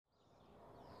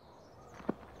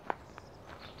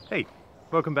Hey,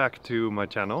 welcome back to my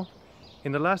channel.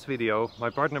 In the last video, my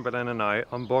partner Belen and I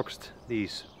unboxed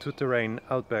these Tout Terrain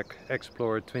Outback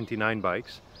Xplore 29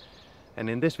 bikes. And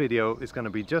in this video, it's going to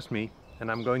be just me,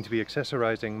 and I'm going to be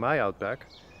accessorizing my Outback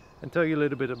and tell you a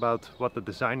little bit about what the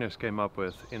designers came up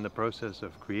with in the process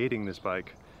of creating this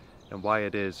bike and why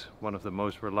it is one of the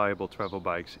most reliable travel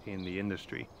bikes in the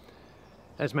industry.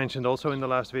 As mentioned also in the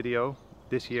last video,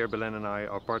 this year Belen and I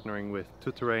are partnering with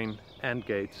Tout Terrain and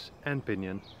Gates and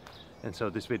Pinion, and so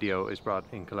this video is brought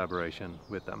in collaboration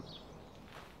with them.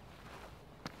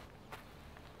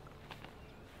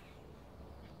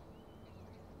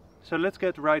 So let's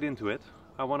get right into it.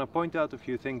 I want to point out a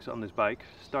few things on this bike,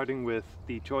 starting with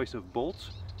the choice of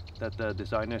bolts that the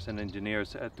designers and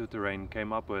engineers at Tout Terrain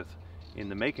came up with in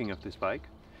the making of this bike.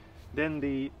 Then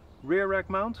the rear rack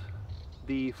mount,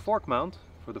 the fork mount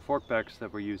for the fork packs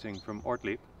that we're using from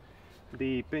Ortlieb,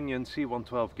 the Pinion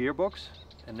C1.12 gearbox,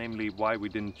 and namely why we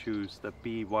didn't choose the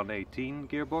P118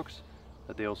 gearbox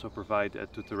that they also provide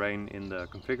at Tout Terrain in the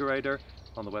configurator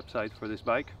on the website for this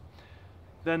bike.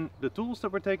 Then the tools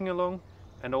that we're taking along,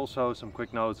 and also some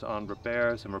quick notes on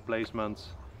repairs and replacements,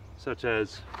 such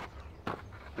as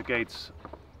the Gates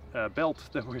belt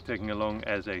that we're taking along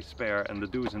as a spare and the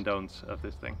do's and don'ts of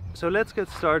this thing. So let's get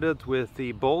started with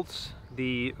the bolts,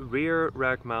 the rear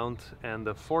rack mount and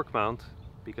the fork mount,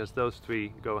 because those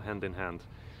three go hand in hand.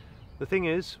 The thing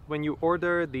is, when you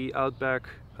order the Outback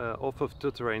off of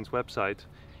Tout Terrain's website,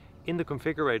 in the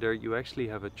configurator you actually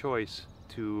have a choice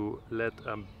to let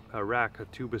a rack, a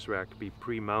Tubus rack, be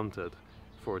pre-mounted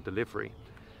for delivery.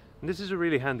 And this is a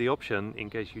really handy option in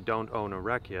case you don't own a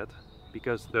rack yet,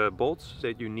 because the bolts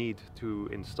that you need to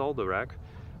install the rack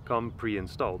come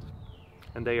pre-installed.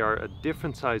 And they are a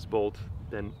different size bolt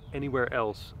than anywhere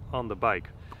else on the bike.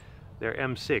 They're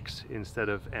M6 instead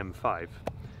of M5.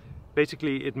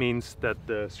 Basically it means that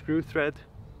the screw thread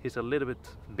is a little bit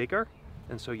bigger,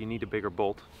 and so you need a bigger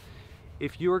bolt.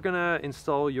 If you're gonna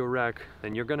install your rack,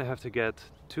 then you're gonna have to get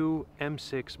two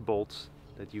M6 bolts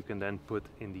that you can then put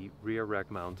in the rear rack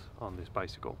mount on this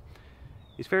bicycle.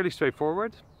 It's fairly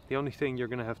straightforward. The only thing you're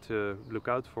gonna have to look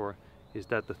out for is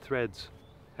that the threads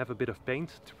have a bit of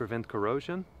paint to prevent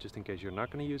corrosion, just in case you're not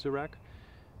gonna use a rack.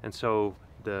 And so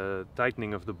the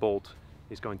tightening of the bolt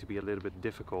is going to be a little bit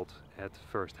difficult at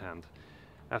first hand.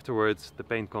 Afterwards the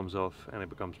paint comes off and it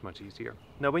becomes much easier.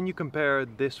 Now when you compare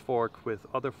this fork with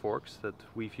other forks that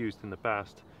we've used in the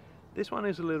past, this one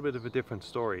is a little bit of a different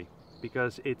story,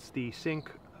 because it's the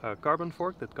Sync carbon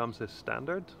fork that comes as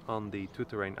standard on the Tout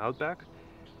Terrain Outback.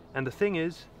 And the thing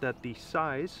is that the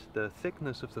size, the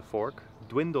thickness of the fork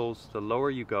dwindles the lower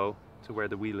you go to where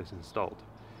the wheel is installed.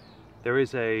 There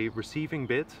is a receiving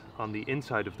bit on the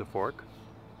inside of the fork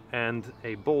and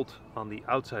a bolt on the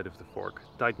outside of the fork,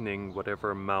 tightening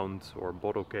whatever mount or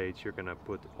bottle cage you're gonna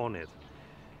put on it.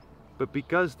 But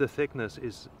because the thickness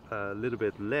is a little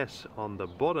bit less on the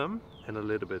bottom and a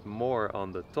little bit more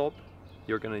on the top,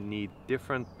 you're gonna need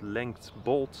different lengths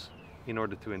bolts in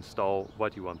order to install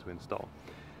what you want to install.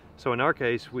 So in our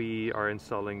case we are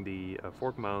installing the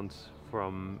fork mounts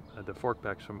from the fork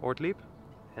packs from Ortlieb,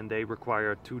 and they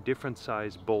require two different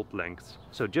size bolt lengths.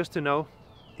 So just to know,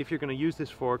 if you're going to use this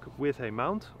fork with a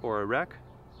mount or a rack,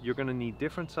 you're going to need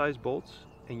different size bolts,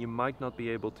 and you might not be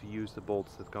able to use the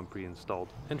bolts that come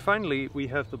pre-installed. And finally we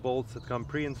have the bolts that come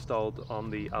pre-installed on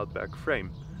the Outback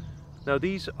frame. Now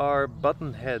these are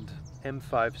button head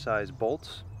M5 size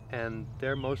bolts, and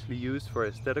they're mostly used for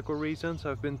aesthetical reasons,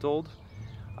 I've been told.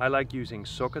 I like using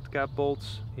socket cap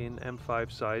bolts in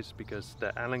M5 size because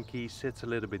the Allen key sits a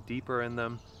little bit deeper in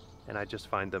them, and I just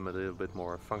find them a little bit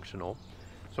more functional.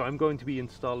 So I'm going to be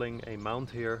installing a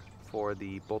mount here for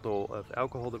the bottle of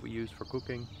alcohol that we use for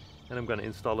cooking, and I'm going to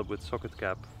install it with socket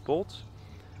cap bolts.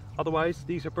 Otherwise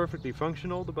these are perfectly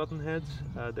functional, the button heads.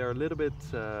 They're a little bit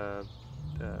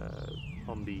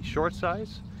on the short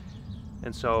size,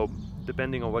 and so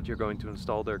depending on what you're going to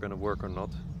install they're going to work or not.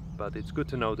 But it's good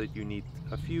to know that you need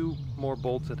a few more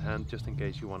bolts at hand just in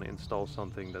case you want to install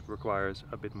something that requires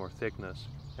a bit more thickness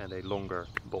and a longer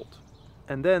bolt.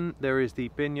 And then there is the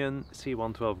Pinion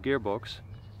C1.12 gearbox,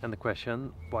 and the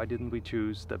question, why didn't we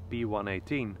choose the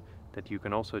P118 that you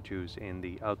can also choose in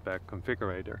the Outback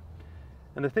configurator?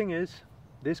 And the thing is,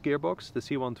 this gearbox, the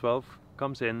C1.12,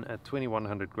 comes in at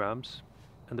 2100 grams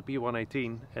and the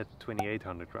P118 at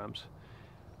 2800 grams.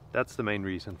 That's the main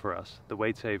reason for us. The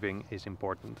weight saving is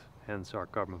important, hence our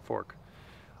carbon fork.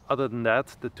 Other than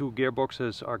that, the two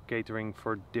gearboxes are catering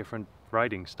for different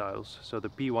riding styles. So the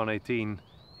P118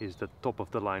 is the top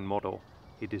of the line model.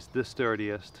 It is the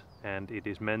sturdiest and it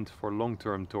is meant for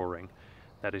long-term touring.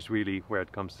 That is really where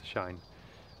it comes to shine.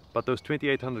 But those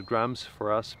 2800 grams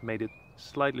for us made it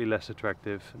slightly less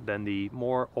attractive than the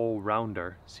more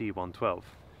all-rounder C1.12.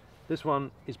 This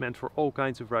one is meant for all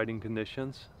kinds of riding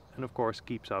conditions and of course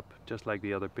keeps up just like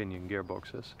the other Pinion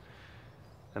gearboxes.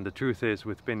 And the truth is,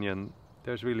 with Pinion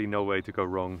there's really no way to go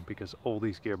wrong, because all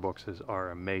these gearboxes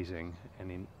are amazing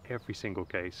and in every single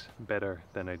case better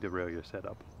than a derailleur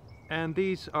setup. And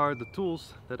these are the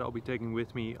tools that I'll be taking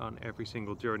with me on every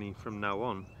single journey from now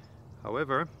on.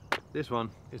 However, this one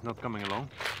is not coming along.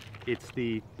 It's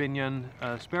the Pinion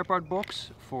spare part box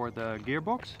for the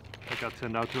gearbox that got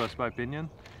sent out to us by Pinion.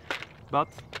 But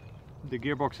the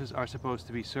gearboxes are supposed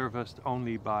to be serviced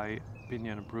only by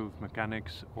Pinion approved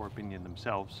mechanics or Pinion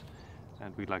themselves,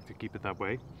 and we'd like to keep it that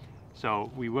way.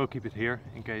 So we will keep it here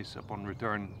in case upon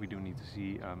return we do need to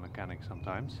see a mechanic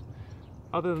sometimes.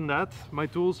 Other than that, my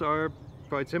tools are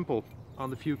quite simple. On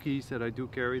the few keys that I do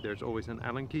carry, there's always an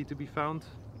Allen key to be found.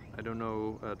 I don't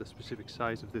know the specific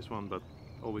size of this one, but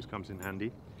always comes in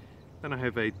handy. Then I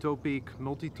have a toe peak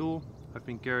multi-tool. I've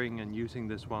been carrying and using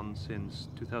this one since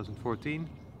 2014,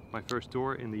 my first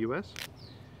tour in the US.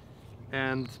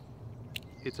 And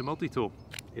it's a multi-tool.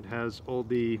 It has all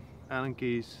the Allen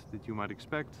keys that you might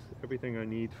expect, everything I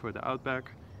need for the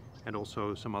Outback, and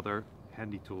also some other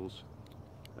handy tools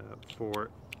for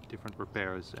different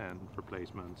repairs and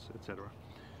replacements, etc.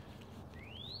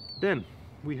 Then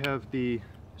we have the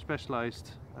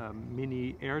Specialized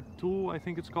mini air tool, I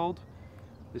think it's called.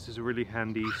 This is a really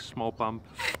handy small pump,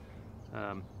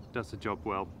 does the job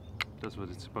well, does what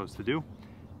it's supposed to do.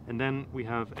 And then we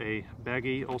have a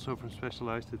baggie, also from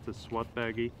Specialized. It's a SWAT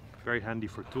baggie, very handy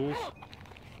for tools,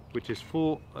 which is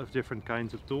full of different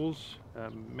kinds of tools,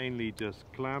 mainly just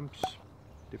clamps,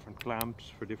 different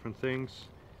clamps for different things.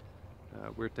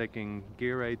 We're taking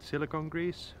gear aid silicone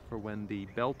grease for when the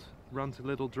belt runs a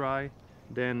little dry.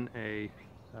 Then a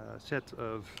set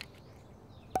of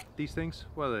these things,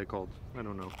 what are they called? I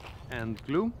don't know. And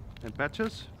glue and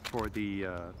patches for the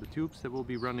tubes that will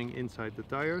be running inside the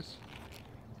tires.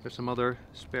 There's some other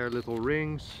spare little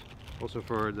rings, also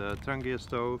for the Trangia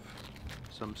stove.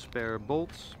 Some spare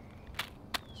bolts,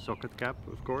 socket cap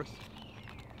of course,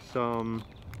 some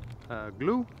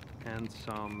glue and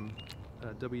some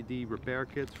WD repair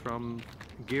kits from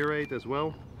Gear Aid as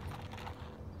well.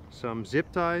 Some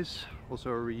zip ties, also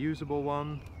a reusable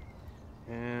one,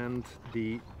 and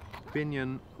the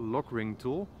Pinion lock ring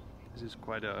tool. This is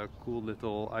quite a cool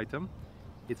little item.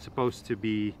 It's supposed to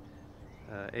be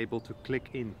able to click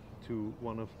in to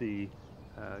one of the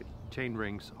chain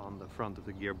rings on the front of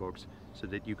the gearbox so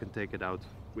that you can take it out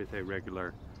with a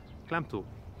regular clamp tool.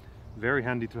 Very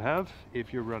handy to have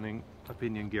if you're running a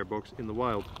Pinion gearbox in the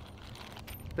wild.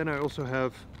 Then I also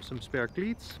have some spare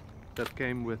cleats that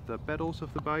came with the pedals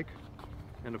of the bike,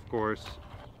 and of course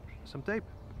some tape.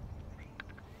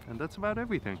 And that's about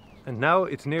everything. And now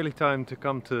it's nearly time to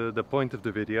come to the point of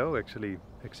the video, actually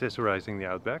accessorizing the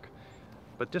Outback.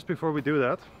 But just before we do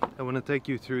that, I want to take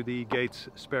you through the Gates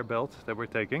spare belt that we're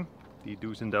taking, the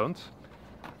do's and don'ts.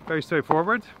 Very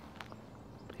straightforward.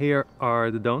 Here are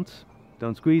the don'ts.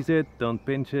 Don't squeeze it, don't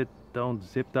pinch it, don't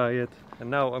zip tie it. And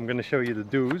now I'm going to show you the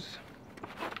do's,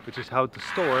 which is how to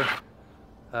store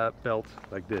a belt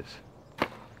like this.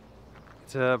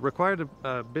 It's required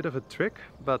a bit of a trick,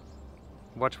 but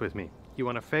watch with me. You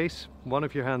want to face one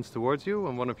of your hands towards you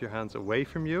and one of your hands away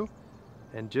from you,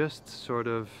 and just sort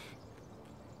of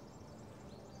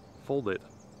fold it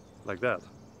like that.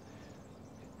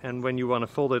 And when you want to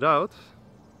fold it out,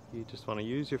 you just want to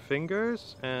use your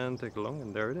fingers and take along,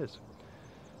 and there it is.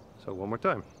 So one more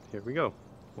time, here we go.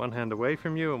 One hand away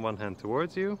from you and one hand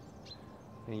towards you,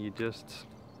 and you just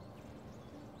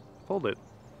fold it.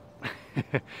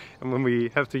 And when we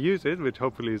have to use it, which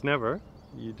hopefully is never,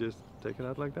 you just take it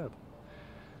out like that.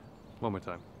 One more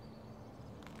time.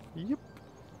 Yep,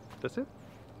 that's it.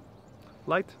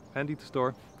 Light, handy to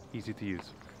store, easy to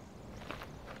use.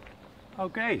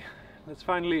 Okay, let's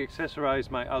finally accessorize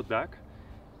my Outback.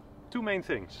 Two main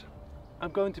things.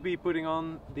 I'm going to be putting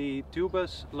on the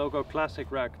Tubus Logo Classic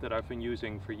rack that I've been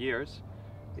using for years.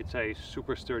 It's a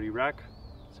super sturdy rack.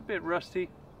 It's a bit rusty,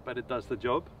 but it does the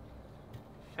job.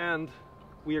 And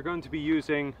we are going to be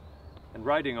using and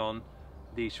riding on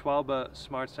the Schwalbe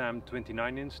Smart Sam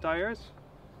 29-inch tires,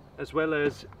 as well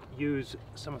as use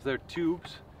some of their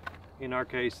tubes, in our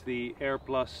case the Air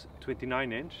Plus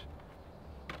 29-inch.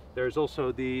 There's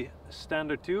also the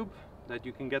standard tube that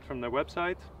you can get from their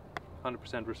website, 100%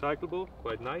 recyclable,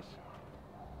 quite nice.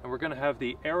 And we're going to have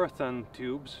the Aerothon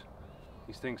tubes.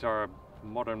 These things are a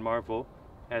modern marvel,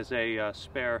 as a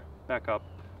spare backup,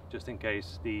 just in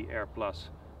case the Air Plus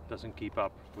doesn't keep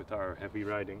up with our heavy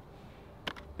riding.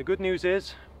 The good news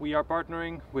is we are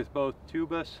partnering with both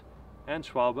Tubus and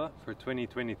Schwalbe for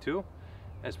 2022,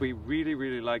 as we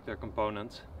really like their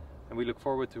components, and we look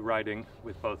forward to riding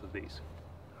with both of these.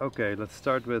 Okay, let's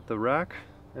start with the rack.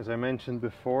 As I mentioned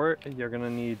before, you're gonna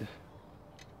need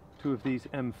 2 of these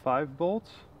M5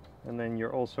 bolts, and then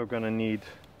you're also gonna need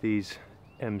these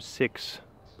M6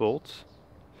 bolts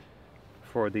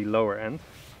for the lower end.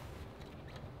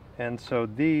 And so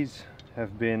these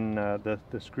have been, the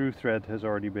screw thread has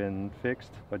already been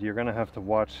fixed, but you're gonna have to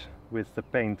watch with the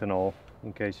paint and all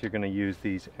in case you're gonna use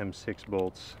these M6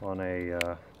 bolts on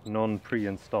a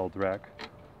non-pre-installed rack.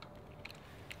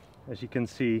 As you can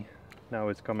see, now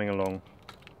it's coming along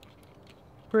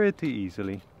pretty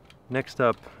easily. Next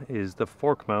up is the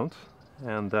fork mount,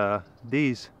 and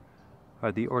these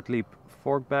are the Ortlieb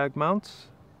fork bag mounts.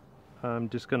 I'm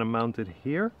just gonna mount it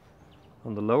here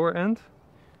on the lower end,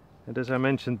 and as I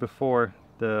mentioned before,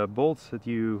 the bolts that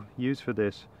you use for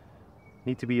this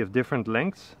need to be of different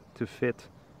lengths to fit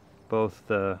both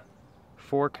the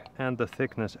fork and the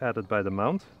thickness added by the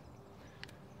mount.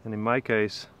 And in my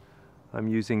case, I'm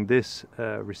using this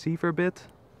receiver bit,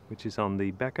 which is on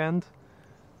the back end,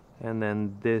 and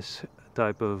then this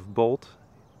type of bolt.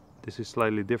 This is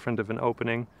slightly different of an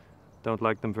opening. Don't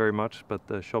like them very much, but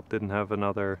the shop didn't have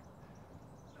another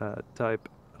type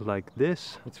like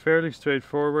this. It's fairly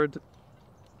straightforward.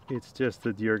 It's just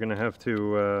that you're gonna have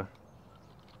to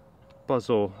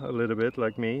puzzle a little bit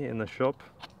like me in the shop.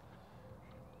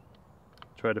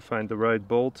 Try to find the right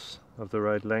bolts of the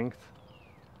right length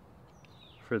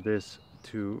for this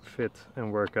to fit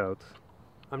and work out.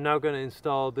 I'm now going to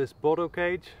install this bottle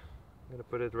cage. I'm going to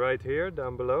put it right here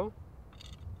down below.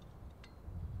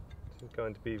 It's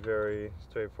going to be very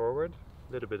straightforward.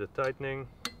 A little bit of tightening.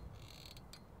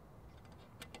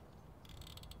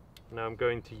 Now I'm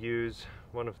going to use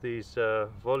one of these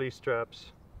volley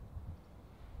straps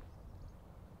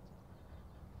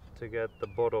to get the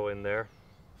bottle in there,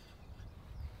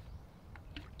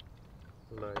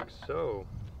 like so.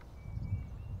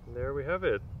 And there we have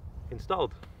it,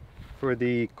 installed. For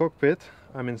the cockpit,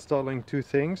 I'm installing 2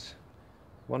 things,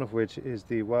 one of which is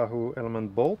the Wahoo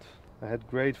Element bolt. I had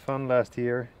great fun last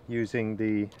year using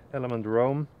the Element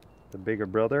Roam, the bigger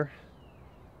brother,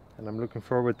 and I'm looking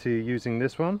forward to using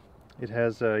this one. It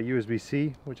has a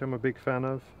USB-C, which I'm a big fan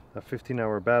of, a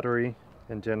 15-hour battery,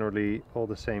 and generally all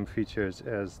the same features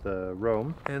as the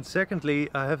Roam. And secondly,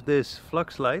 I have this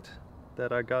flux light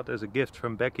that I got as a gift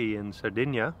from Becky in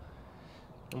Sardinia.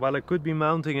 And while I could be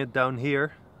mounting it down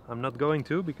here, I'm not going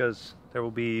to, because there will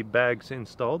be bags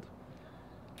installed.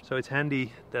 So it's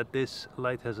handy that this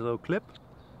light has a little clip,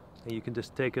 and you can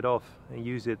just take it off and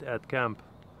use it at camp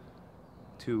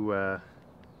to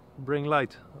bring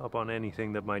light up on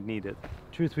anything that might need it.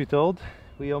 Truth be told,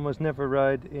 we almost never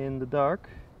ride in the dark,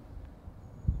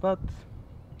 but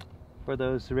for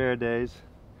those rare days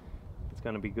it's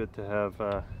gonna be good to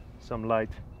have some light.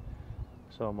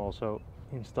 So I'm also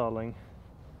installing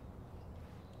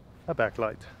a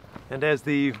backlight. And as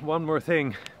the one more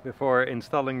thing before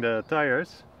installing the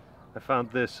tires, I found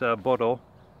this bottle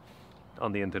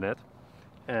on the internet,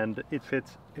 and it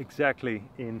fits exactly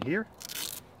in here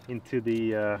into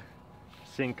the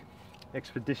Sync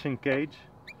Expedition cage,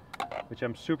 which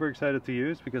I'm super excited to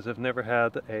use because I've never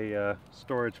had a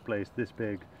storage place this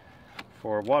big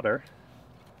for water.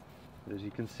 As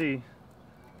you can see,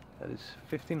 that is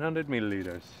 1500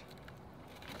 milliliters.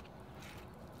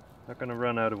 Not gonna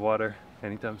run out of water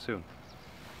anytime soon.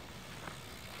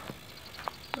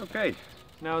 Okay,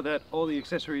 now that all the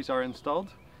accessories are installed,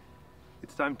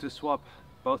 it's time to swap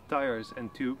both tires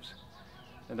and tubes.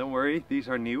 And don't worry, these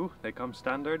are new, they come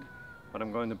standard, but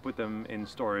I'm going to put them in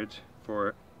storage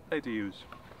for later use.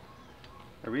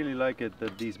 I really like it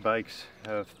that these bikes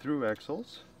have through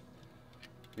axles,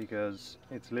 because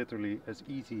it's literally as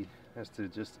easy as to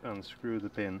just unscrew the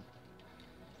pin.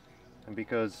 And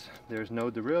because there's no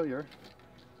derailleur,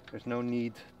 there's no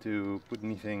need to put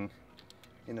anything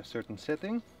in a certain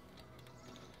setting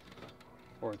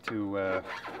or to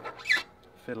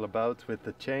fiddle about with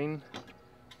the chain.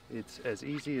 It's as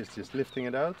easy as just lifting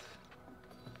it out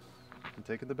and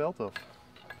taking the belt off.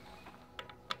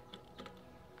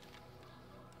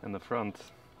 And the front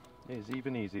is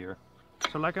even easier.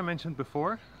 So like I mentioned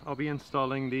before, I'll be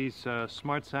installing these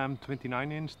Smart Sam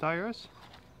 29-inch tires.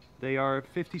 They are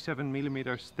 57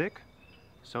 millimeters thick,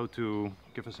 so to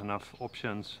give us enough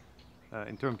options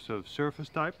in terms of surface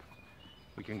type.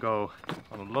 We can go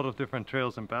on a lot of different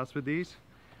trails and paths with these.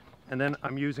 And then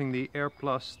I'm using the Air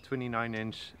Plus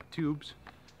 29-inch tubes,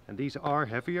 and these are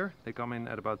heavier. They come in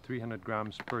at about 300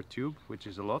 grams per tube, which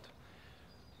is a lot.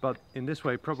 But in this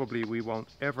way, probably we won't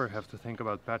ever have to think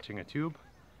about patching a tube.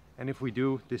 And if we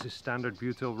do, this is standard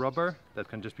butyl rubber that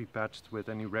can just be patched with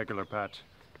any regular patch.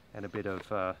 and a bit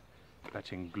of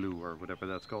patching glue or whatever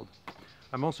that's called.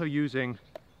 I'm also using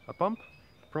a pump,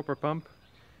 proper pump.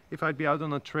 If I'd be out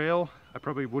on a trail, I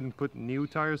probably wouldn't put new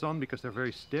tires on because they're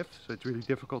very stiff, so it's really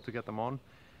difficult to get them on.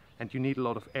 And you need a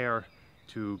lot of air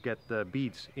to get the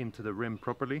beads into the rim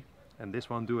properly, and this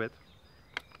won't do it.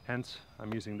 Hence,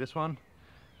 I'm using this one.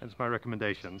 That's my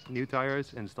recommendation. New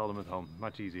tires, install them at home,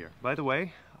 much easier. By the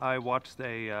way, I watched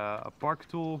a Park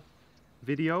Tool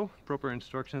video, proper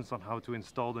instructions on how to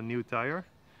install the new tire.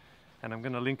 And I'm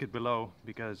gonna link it below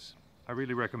because I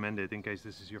really recommend it in case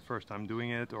this is your first time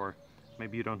doing it, or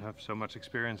maybe you don't have so much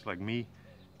experience like me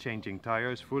changing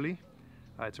tires fully.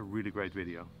 It's a really great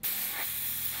video.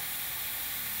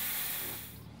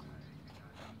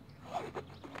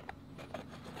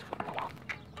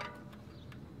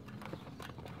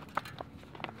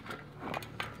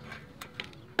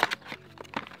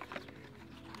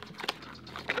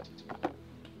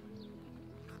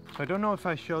 I don't know if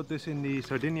I showed this in the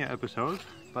Sardinia episode,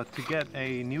 but to get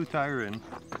a new tire in,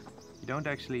 you don't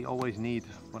actually always need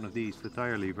one of these, the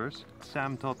tire levers.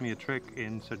 Sam taught me a trick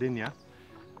in Sardinia,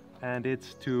 and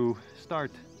it's to start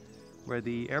where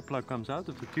the air plug comes out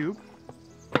of the tube.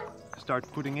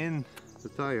 Start putting in the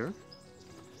tire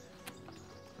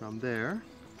from there,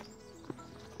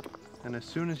 and as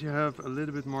soon as you have a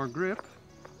little bit more grip,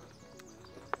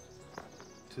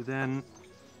 to then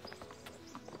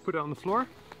put it on the floor.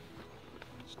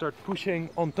 Start pushing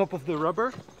on top of the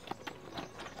rubber,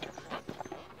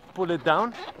 pull it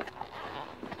down,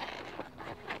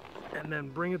 and then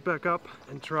bring it back up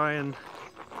and try and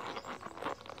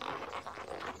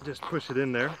just push it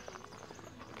in there.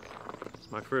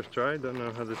 It's my first try, don't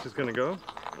know how this is gonna go.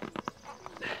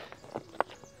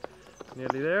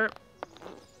 Nearly there,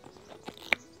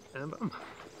 and boom.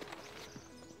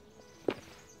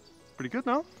 Pretty good,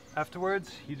 no?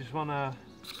 Afterwards, you just wanna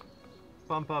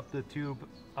pump up the tube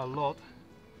a lot.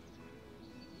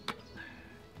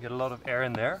 Get a lot of air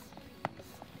in there,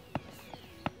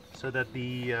 so that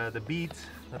the beads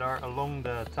that are along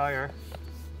the tire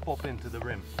pop into the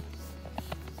rim.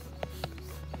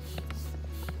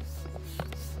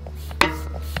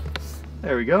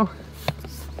 There we go.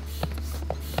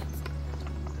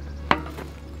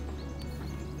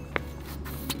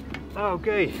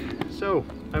 Okay, so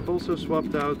I've also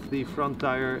swapped out the front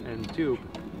tire and tube,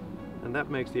 and that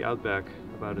makes the Outback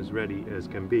about as ready as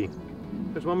can be.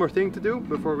 There's one more thing to do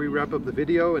before we wrap up the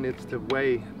video, and it's to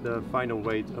weigh the final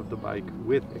weight of the bike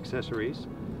with accessories.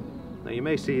 Now you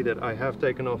may see that I have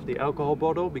taken off the alcohol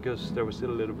bottle because there was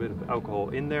still a little bit of alcohol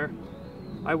in there.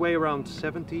 I weigh around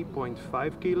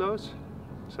 70.5 kilos.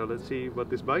 So let's see what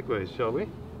this bike weighs, shall we?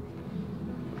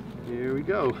 Here we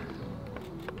go.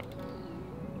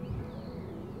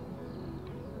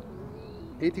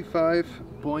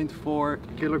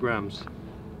 85.4 kilograms.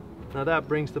 Now that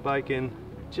brings the bike in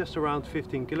just around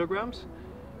 15 kilograms,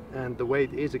 and the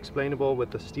weight is explainable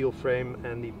with the steel frame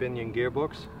and the pinion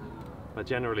gearbox, but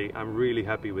generally I'm really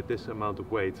happy with this amount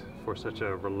of weight for such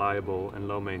a reliable and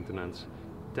low maintenance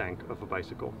tank of a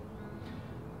bicycle.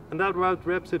 And that about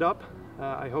wraps it up.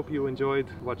 I hope you enjoyed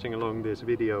watching along this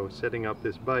video setting up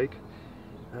this bike.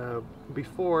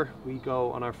 Before we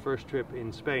go on our first trip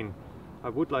in Spain, I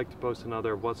would like to post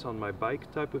another what's on my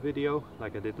bike type of video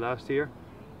like I did last year,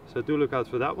 so do look out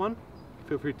for that one.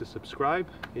 Feel free to subscribe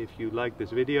if you like this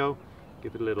video,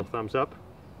 give it a little thumbs up,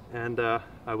 and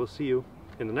I will see you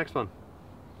in the next one.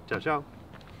 Ciao ciao.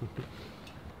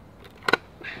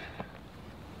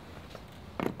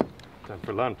 Time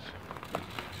for lunch.